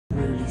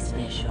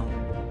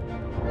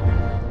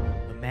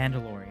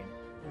Mandalorian,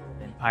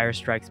 Empire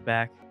Strikes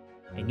Back,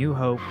 A New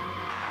Hope,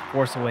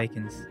 Force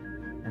Awakens,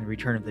 and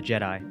Return of the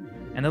Jedi,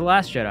 and The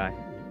Last Jedi.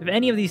 If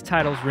any of these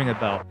titles ring a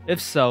bell, if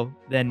so,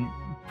 then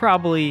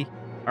probably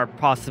are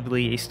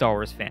possibly a Star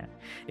Wars fan.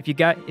 If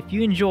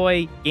you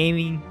enjoy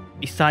gaming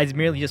besides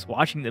merely just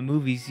watching the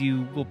movies,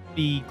 you will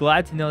be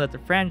glad to know that the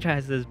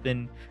franchise has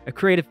been a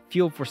creative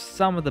field for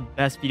some of the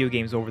best video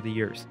games over the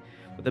years,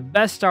 with the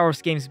best Star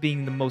Wars games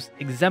being the most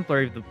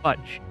exemplary of the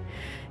bunch.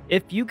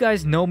 If you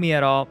guys know me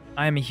at all,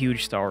 I am a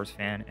huge Star Wars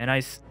fan,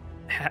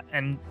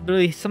 and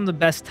really some of the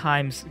best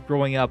times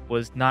growing up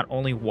was not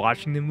only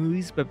watching the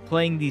movies, but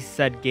playing these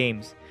said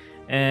games.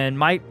 And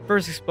my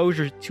first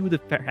exposure to the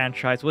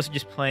franchise was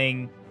just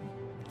playing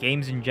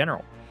games in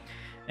general.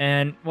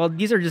 And well,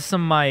 these are just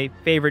some of my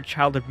favorite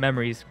childhood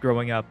memories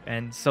growing up.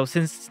 And so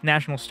since it's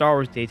National Star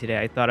Wars Day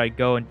today, I thought I'd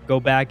go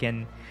back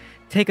and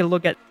take a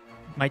look at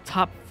my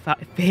top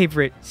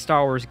favorite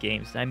Star Wars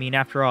games. I mean,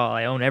 after all,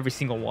 I own every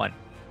single one.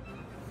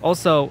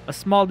 Also, a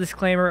small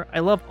disclaimer, I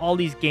love all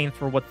these games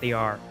for what they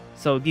are.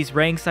 So these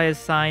ranks I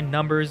assign,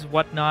 numbers,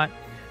 whatnot,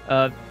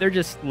 they're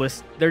just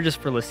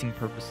for listing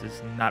purposes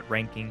and not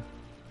ranking.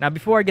 Now,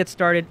 before I get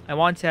started, I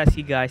want to ask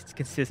you guys to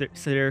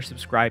consider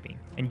subscribing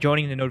and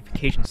joining the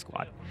notification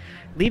squad.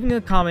 Leaving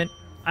a comment,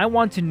 I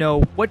want to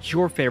know what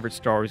your favorite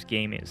Star Wars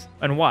game is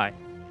and why.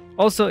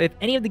 Also, if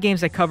any of the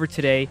games I covered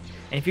today,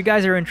 and if you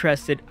guys are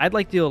interested, I'd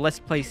like to do a Let's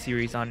Play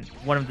series on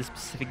one of the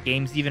specific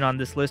games, even on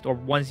this list, or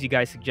ones you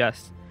guys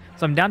suggest.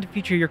 So I'm down to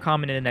feature your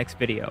comment in the next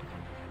video.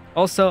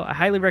 Also, I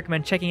highly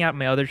recommend checking out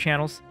my other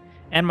channels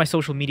and my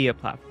social media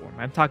platform.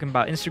 I'm talking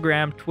about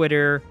Instagram,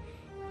 Twitter,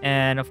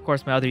 and of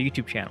course my other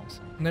YouTube channels.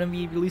 I'm going to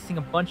be releasing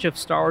a bunch of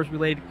Star Wars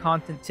related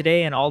content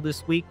today and all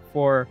this week.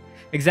 For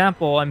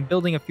example, I'm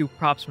building a few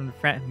props from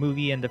the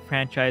movie and the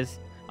franchise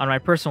on my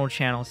personal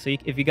channel, so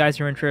if you guys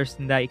are interested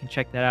in that, you can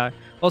check that out.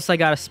 Also, I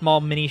got a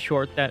small mini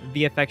short, that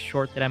VFX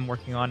short that I'm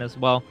working on as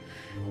well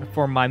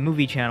for my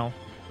movie channel.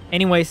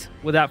 Anyways,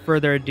 without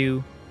further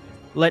ado,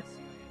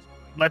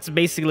 let's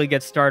basically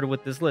get started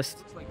with this list.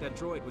 Looks like that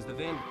droid was the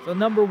Van. So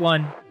number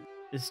one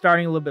is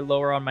starting a little bit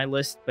lower on my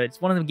list, but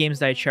it's one of the games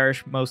that I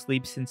cherish mostly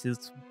since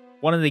it's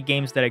one of the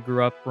games that I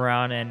grew up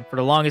around, and for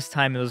the longest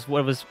time it was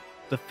what was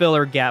the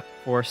filler gap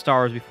for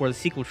Star Wars before the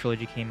sequel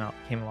trilogy came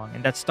along,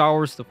 and that's Star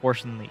Wars: The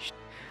Force Unleashed.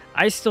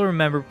 I still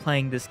remember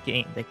playing this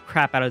game, the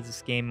crap out of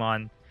this game,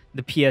 on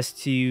the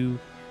PS2,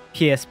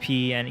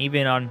 PSP, and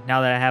even on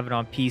now that I have it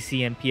on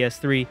PC and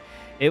PS3.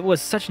 It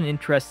was such an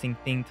interesting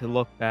thing to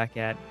look back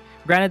at.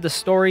 Granted, the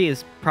story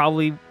is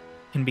probably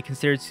can be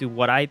considered to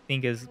what I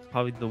think is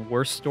probably the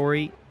worst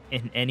story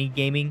in any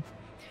gaming.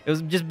 It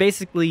was just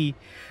basically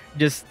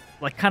just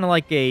like kind of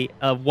like a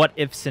what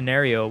if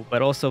scenario,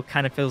 but also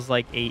kind of feels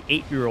like a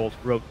 8-year-old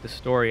wrote the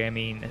story. I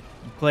mean,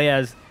 you play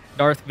as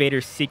Darth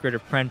Vader's secret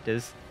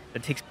apprentice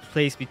that takes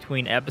place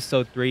between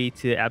episode 3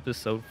 to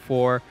episode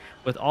 4,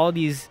 with all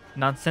these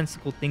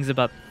nonsensical things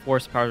about the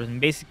Force powers and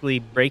basically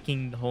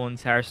breaking the whole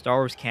entire Star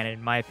Wars canon,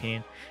 in my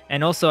opinion.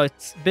 And also,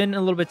 it's been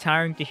a little bit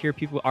tiring to hear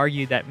people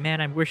argue that,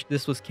 man, I wish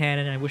this was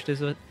canon, I wish this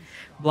was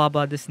blah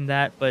blah this and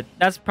that, but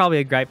that's probably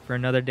a gripe for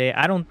another day.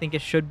 I don't think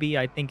it should be.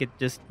 I think it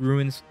just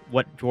ruins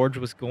what George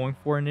was going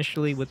for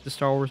initially with the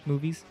Star Wars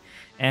movies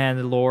and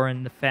the lore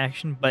and the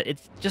faction, but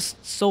it's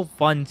just so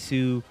fun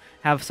to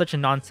have such a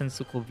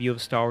nonsensical view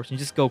of Star Wars and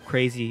just go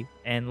crazy.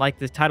 And like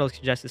the title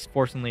suggests, it's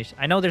Force Unleashed.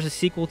 I know there's a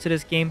sequel to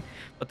this game,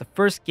 but the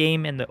first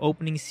game and the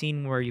opening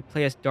scene where you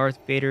play as Darth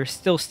Vader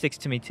still sticks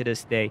to me to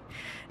this day.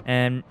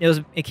 And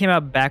it came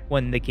out back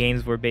when the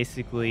games were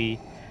basically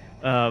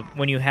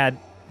when you had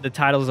the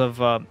titles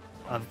of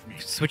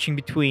switching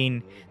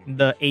between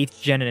the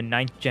 8th gen and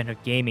 9th gen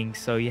of gaming.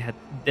 So you had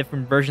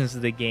different versions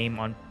of the game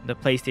on the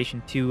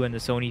PlayStation 2 and the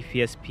Sony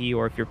PSP,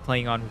 or if you're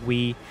playing on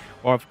Wii,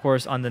 or of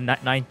course on the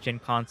 9th gen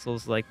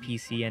consoles like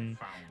PC. And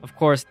of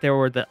course there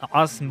were the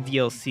awesome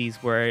DLCs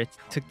where it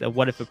took the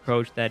what if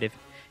approach, that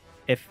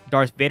if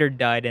Darth Vader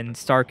died and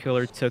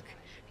Starkiller took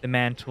the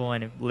mantle,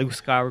 and if Luke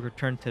Skywalker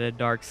turned to the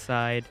dark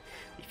side,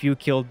 if you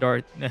killed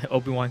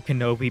Obi-Wan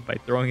Kenobi by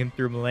throwing him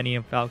through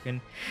Millennium Falcon.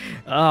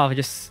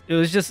 It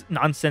was just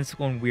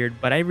nonsensical and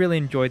weird, but I really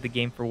enjoyed the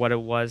game for what it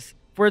was.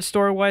 For its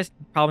story-wise,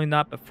 probably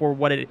not, but for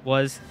what it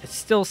was, it's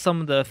still some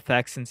of the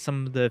effects and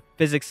some of the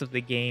physics of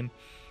the game,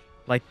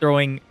 like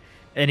throwing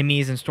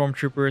enemies and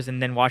stormtroopers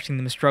and then watching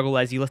them struggle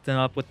as you lift them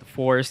up with the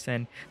Force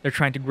and they're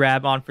trying to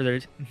grab on for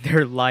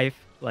their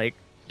life. Like,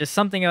 just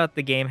something about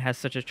the game has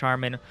such a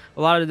charm, and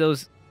a lot of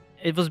those,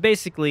 it was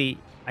basically,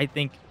 I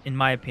think, in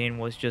my opinion,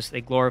 was just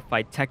a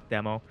glorified tech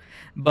demo,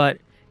 but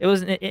it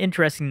was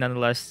interesting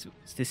nonetheless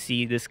to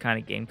see this kind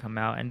of game come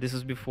out, and this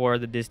was before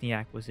the Disney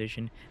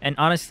acquisition. And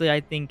honestly,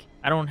 I think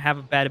I don't have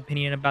a bad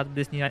opinion about the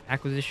Disney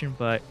acquisition,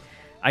 but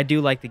I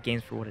do like the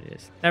games for what it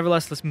is.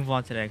 Nevertheless, let's move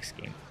on to the next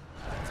game.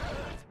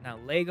 Now,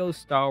 Lego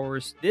Star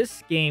Wars.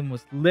 This game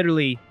was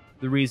literally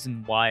the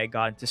reason why I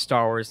got into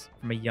Star Wars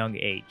from a young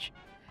age.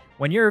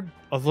 When you're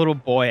a little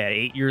boy at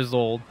 8 years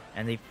old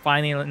and they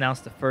finally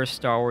announced the first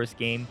Star Wars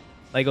game,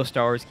 Lego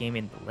Star Wars game,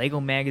 in the Lego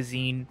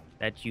magazine,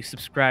 that you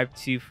subscribe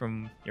to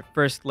from your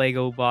first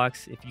Lego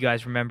box. If you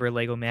guys remember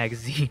Lego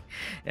magazine,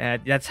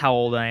 that's how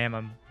old I am.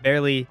 I'm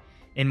barely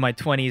in my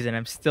 20s, and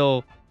I'm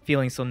still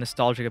feeling so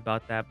nostalgic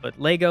about that. But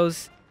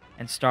Legos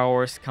and Star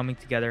Wars coming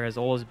together has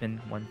always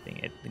been one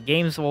thing. The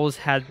games always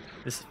had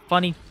this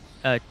funny,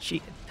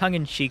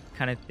 tongue-in-cheek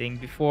kind of thing.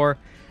 Before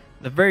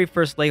the very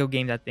first Lego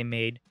game that they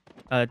made,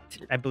 I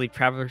believe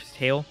Traveler's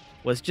Tale,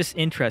 was just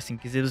interesting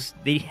because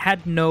they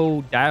had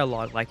no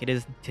dialogue like it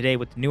is today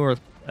with the newer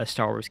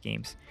Star Wars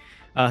games.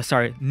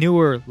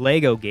 Newer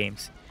Lego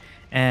games,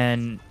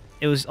 and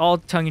it was all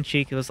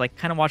tongue-in-cheek. It was like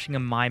kind of watching a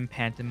mime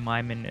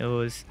pantomime, and it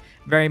was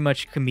very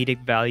much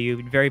comedic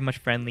value, very much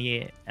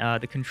friendly.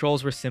 The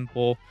controls were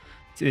simple.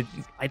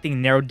 I think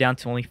narrowed down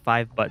to only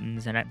 5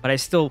 buttons, but I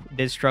still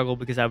did struggle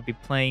because I would be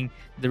playing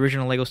the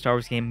original Lego Star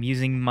Wars game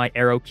using my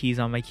arrow keys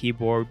on my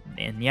keyboard,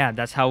 and yeah,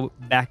 that's how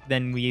back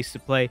then we used to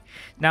play.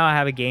 Now I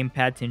have a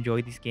gamepad to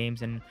enjoy these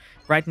games, and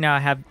right now I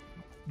have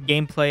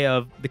gameplay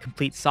of the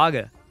complete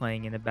saga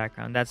playing in the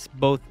background. That's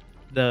both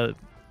the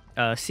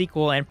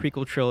sequel and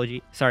prequel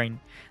trilogy. Sorry,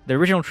 the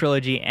original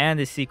trilogy and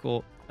the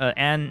sequel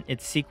and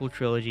its sequel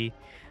trilogy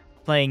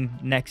playing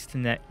next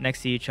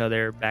to each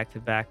other, back to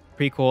back.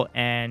 Prequel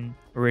and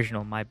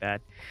original, my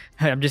bad.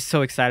 I'm just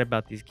so excited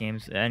about these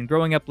games. And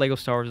growing up, Lego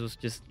Star Wars was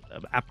just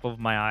an apple of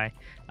my eye.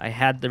 I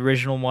had the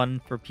original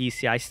one for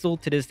PC. I still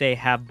to this day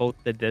have both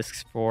the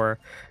discs for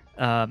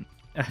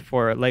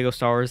Lego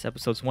Star Wars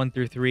episodes 1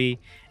 through 3,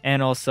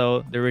 and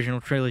also the original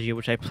trilogy,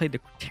 which I played the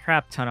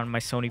crap ton on my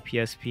Sony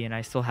PSP, and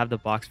I still have the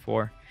box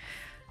for.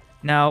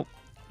 Now,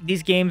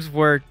 these games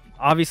were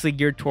obviously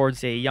geared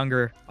towards a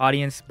younger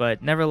audience,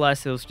 but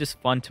nevertheless, it was just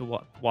fun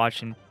to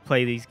watch and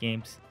play these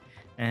games.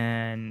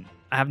 And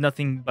I have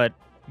nothing but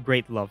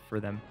great love for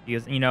them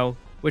because, you know,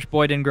 which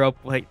boy didn't grow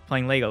up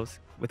playing Legos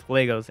with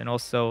Legos, and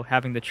also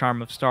having the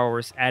charm of Star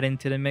Wars add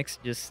into the mix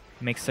just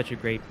makes such a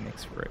great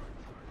mix for it.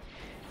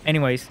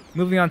 Anyways,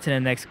 moving on to the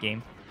next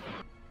game,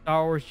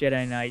 Star Wars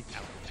Jedi Knight.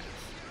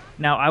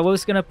 Now, I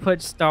was going to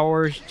put Star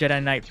Wars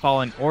Jedi Knight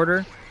Fallen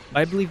Order, but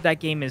I believe that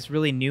game is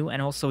really new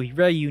and also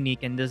very unique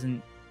and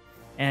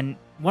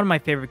one of my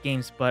favorite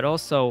games, but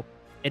also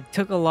it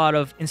took a lot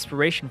of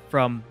inspiration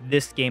from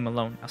this game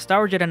alone. Now, Star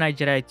Wars Jedi Knight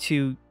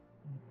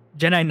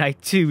Jedi Knight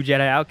 2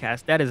 Jedi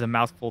Outcast, that is a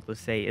mouthful to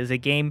say, is a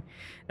game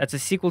that's a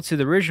sequel to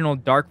the original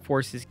Dark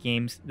Forces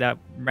games that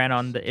ran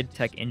on the id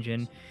Tech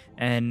engine,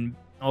 and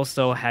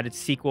also had its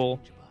sequel.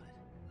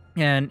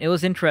 And it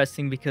was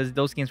interesting because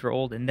those games were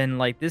old, and then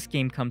like this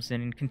game comes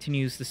in and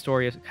continues the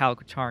story of Kyle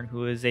Katarn,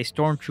 who is a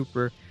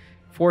stormtrooper,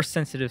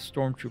 force-sensitive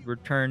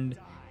stormtrooper turned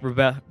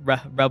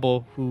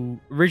rebel who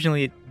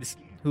originally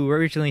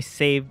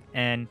saved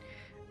and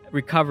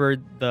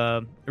recovered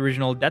the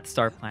original Death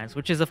Star plans,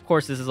 which is, of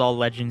course, this is all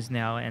legends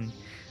now, and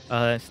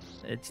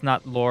it's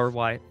not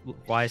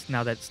lore-wise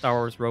now that Star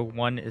Wars Rogue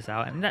One is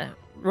out. And that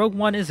Rogue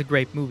One is a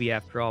great movie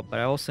after all, but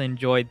I also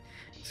enjoyed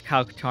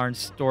Kyle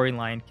Katarn's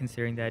storyline,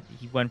 considering that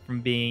he went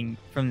from being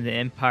from the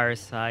Empire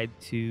side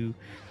to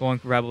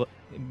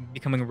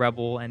becoming a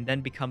rebel, and then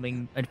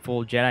becoming a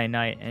full Jedi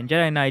Knight. And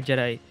Jedi Knight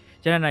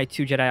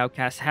 2 Jedi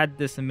Outcast had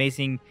this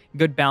amazing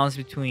good balance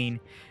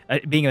between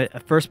being a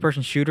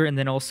first-person shooter and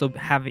then also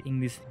having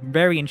these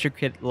very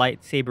intricate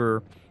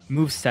lightsaber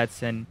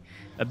movesets and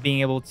being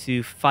able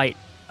to fight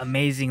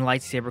amazing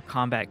lightsaber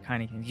combat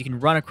kind of things. You can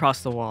run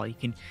across the wall, you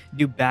can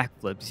do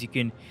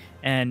backflips,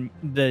 and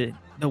the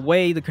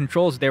way the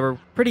controls, they were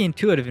pretty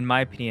intuitive in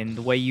my opinion.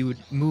 The way you would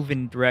move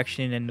in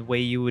direction and the way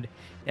you would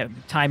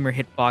time your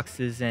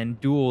hitboxes and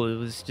duel, it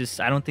was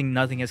just, I don't think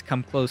nothing has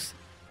come close.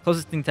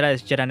 Closest thing to that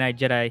is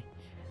Jedi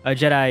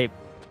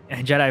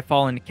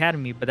Fallen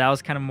Academy, but that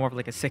was kind of more of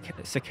like a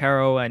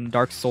Sekiro and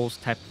Dark Souls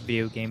type of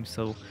video game,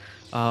 so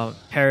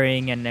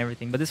parrying and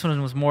everything. But this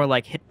one was more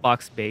like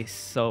hitbox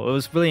based, so it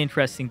was really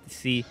interesting to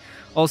see.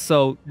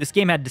 Also, this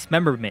game had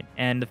dismemberment,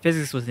 and the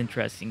physics was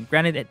interesting.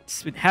 Granted, it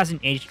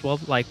hasn't aged well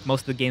like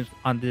most of the games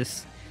on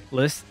this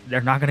list. They're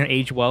not going to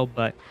age well,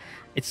 but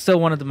it's still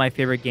one of my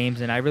favorite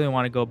games, and I really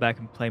want to go back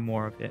and play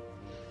more of it.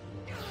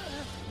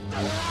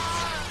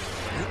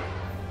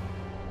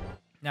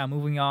 Now,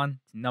 moving on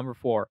to number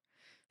 4,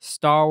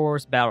 Star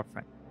Wars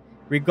Battlefront.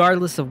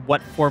 Regardless of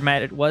what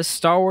format it was,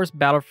 Star Wars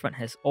Battlefront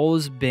has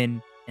always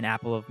been an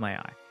apple of my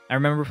eye. I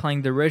remember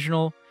playing the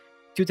original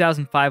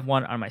 2005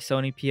 one on my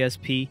Sony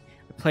PSP.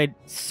 I played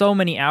so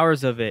many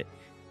hours of it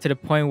to the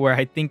point where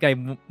I think I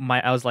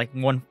was like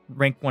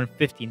rank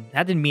 150.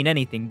 That didn't mean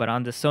anything, but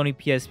on the Sony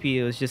PSP,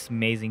 it was just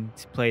amazing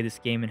to play this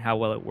game and how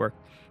well it worked.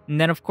 And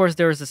then, of course,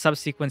 there was the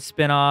subsequent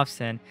spin-offs,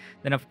 and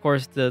then, of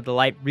course, the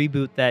light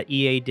reboot that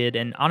EA did.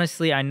 And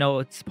honestly, I know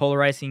it's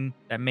polarizing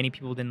that many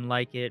people didn't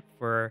like it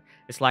for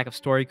its lack of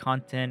story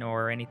content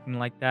or anything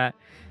like that.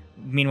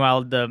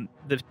 Meanwhile, the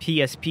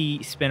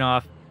PSP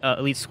spin-off,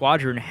 Elite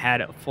Squadron, had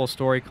a full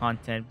story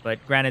content.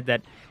 But granted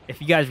that if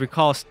you guys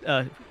recall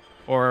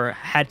or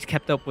had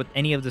kept up with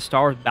any of the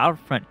Star Wars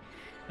Battlefront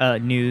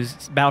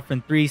news,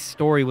 Battlefront 3's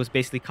story was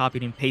basically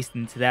copied and pasted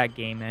into that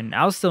game. And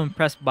I was still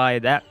impressed by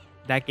that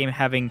game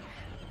having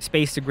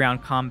space to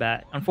ground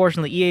combat.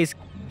 Unfortunately, EA's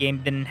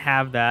game didn't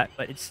have that,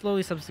 but it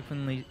slowly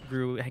subsequently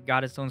grew. It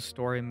got its own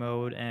story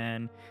mode,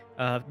 and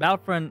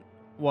Battlefront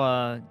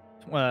was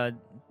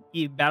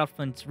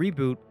Battlefront's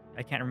reboot.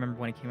 I can't remember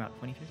when it came out.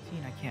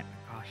 2015.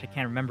 I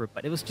can't remember.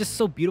 But it was just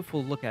so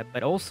beautiful to look at.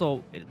 But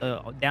also,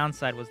 the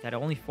downside was that it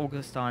only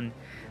focused on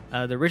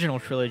the original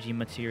trilogy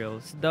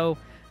materials, though.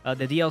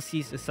 The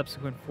DLCs, the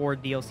subsequent 4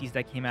 DLCs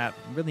that came out,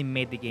 really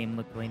made the game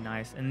look really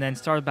nice. And then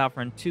Star Wars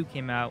Battlefront 2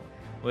 came out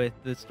with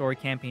the story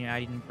campaign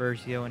ID and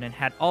Versio, and then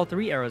had all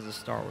 3 eras of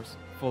Star Wars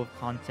full of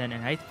content.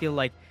 And I feel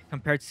like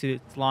compared to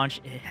its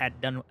launch, it had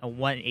done a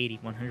 180,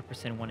 100%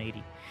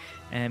 180,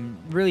 and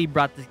really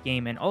brought this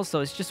game. And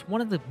also, it's just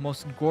one of the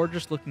most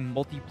gorgeous looking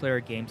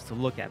multiplayer games to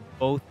look at,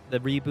 both the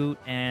reboot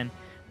and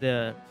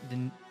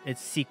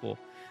its sequel.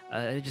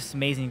 It's just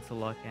amazing to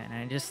look at, and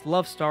I just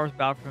love Star Wars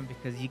Battlefront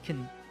because you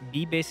can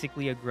be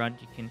basically a grunt.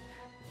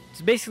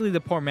 It's basically the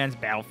poor man's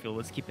Battlefield.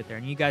 Let's keep it there.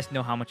 And you guys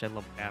know how much I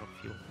love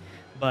Battlefield.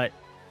 But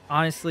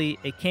honestly,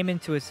 it came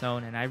into its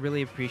own, and I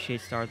really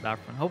appreciate Star Wars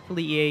Battlefront.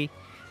 Hopefully, EA.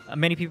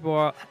 Many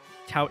people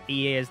tout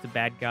EA as the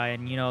bad guy,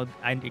 and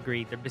I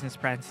agree. Their business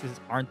practices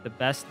aren't the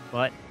best,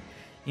 but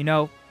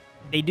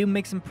they do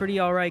make some pretty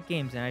alright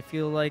games, and I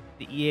feel like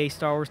the EA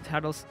Star Wars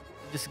titles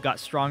just got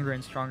stronger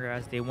and stronger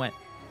as they went.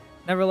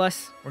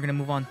 Nevertheless, we're going to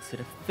move on to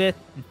the 5th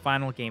and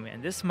final game,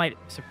 and this might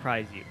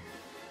surprise you.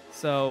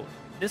 So,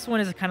 this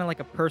one is kind of like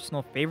a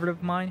personal favorite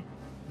of mine,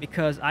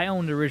 because I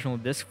own the original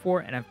disc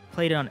for it, and I've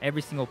played it on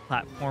every single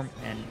platform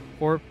and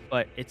port,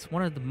 but it's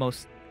one of the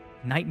most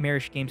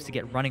nightmarish games to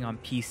get running on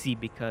PC,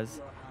 because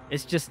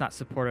it's just not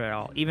supported at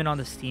all, even on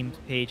the Steam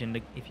page,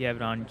 and if you have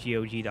it on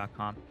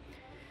GOG.com.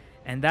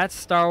 And that's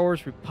Star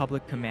Wars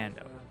Republic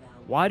Commando.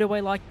 Why do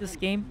I like this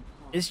game?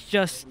 It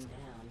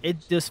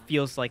just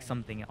feels like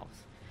something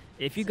else.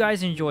 If you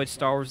guys enjoyed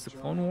Star Wars The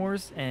Clone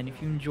Wars, and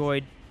if you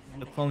enjoyed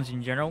the clones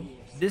in general,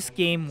 this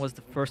game was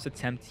the first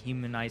attempt to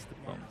humanize the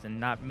clones and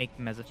not make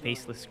them as a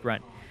faceless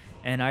grunt.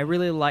 And I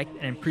really liked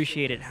and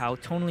appreciated how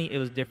tonally it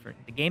was different.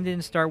 The game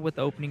didn't start with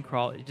the opening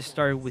crawl, it just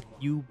started with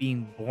you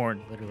being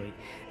born, literally.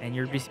 And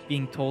you're just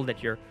being told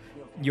that you're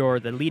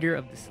the leader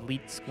of this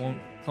elite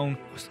clone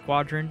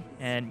squadron,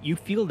 and you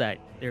feel that.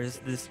 There's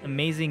this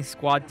amazing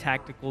squad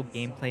tactical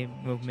gameplay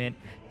movement.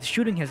 The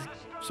shooting has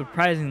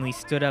surprisingly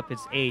stood up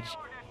its age.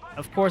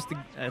 Of course,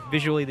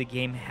 visually the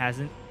game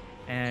hasn't,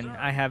 and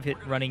I have it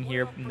running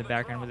here in the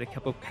background with a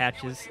couple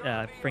patches,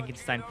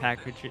 Frankenstein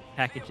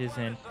packages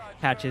and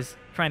patches,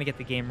 trying to get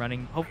the game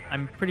running.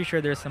 I'm pretty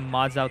sure there's some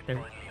mods out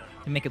there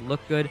to make it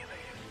look good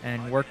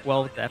and work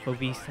well with the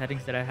FOV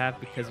settings that I have,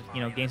 because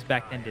games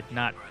back then did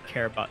not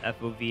care about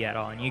FOV at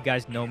all, and you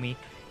guys know me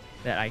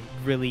that I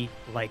really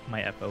like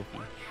my FOV.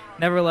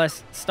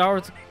 Nevertheless,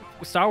 Star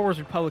Wars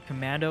Republic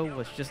Commando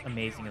was just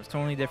amazing. It was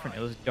totally different.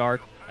 It was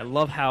dark. I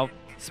love how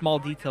small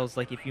details,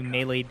 like if you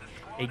meleeed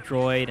a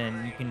droid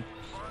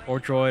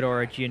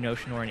or a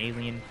Geonosian or an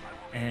alien,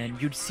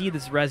 and you'd see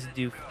this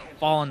residue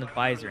fall on the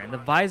visor, and the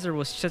visor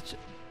was such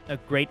a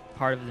great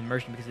part of the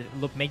immersion, because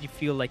it made you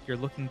feel like you're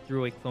looking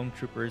through a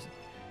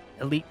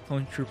elite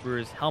clone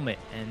trooper's helmet,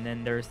 and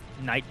then there's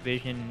night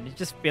vision, and it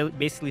just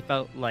basically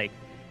felt like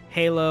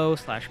Halo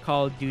 /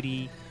 Call of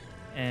Duty,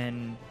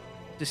 and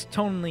just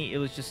tonally it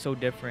was just so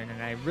different.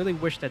 And I really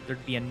wish that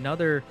there'd be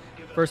another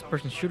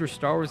first-person shooter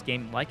Star Wars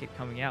game like it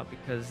coming out,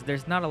 because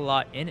there's not a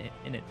lot in it,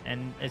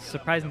 and it's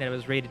surprising that it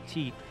was rated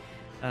T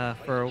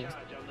for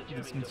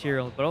this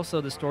material. But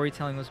also the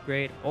storytelling was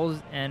great,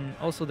 and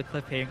also the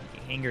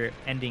cliffhanger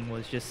ending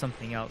was just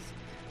something else.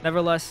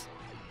 Nevertheless,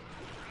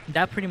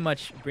 that pretty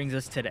much brings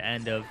us to the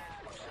end of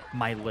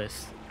my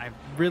list.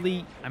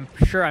 I'm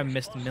sure I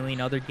missed a million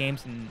other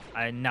games,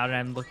 and now that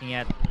I'm looking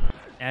at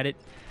it,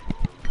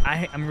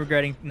 I'm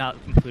regretting not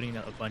including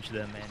a bunch of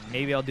them, and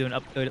maybe I'll do an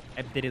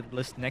updated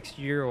list next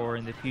year or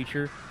in the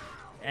future.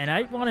 And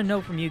I want to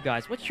know from you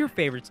guys, what's your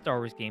favorite Star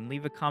Wars game?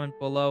 Leave a comment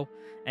below.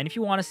 And if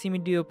you want to see me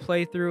do a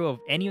playthrough of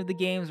any of the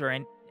games or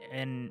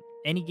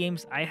any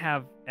games, I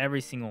have every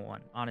single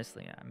one.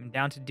 Honestly, I'm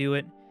down to do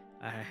it.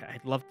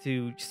 I'd love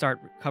to start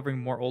covering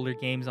more older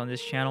games on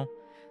this channel.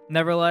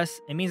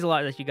 Nevertheless, it means a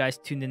lot that you guys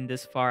tuned in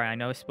this far. I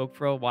know I spoke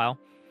for a while,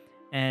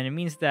 and it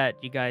means that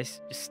you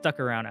guys just stuck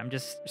around. I'm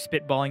just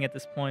spitballing at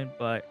this point,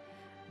 but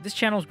this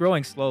channel is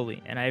growing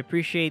slowly, and I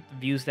appreciate the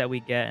views that we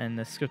get and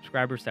the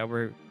subscribers that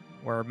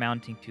we're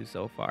mounting to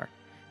so far.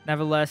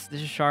 Nevertheless,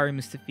 this is Shari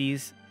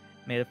Mustafiz.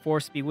 May the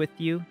Force be with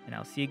you, and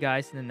I'll see you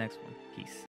guys in the next one. Peace.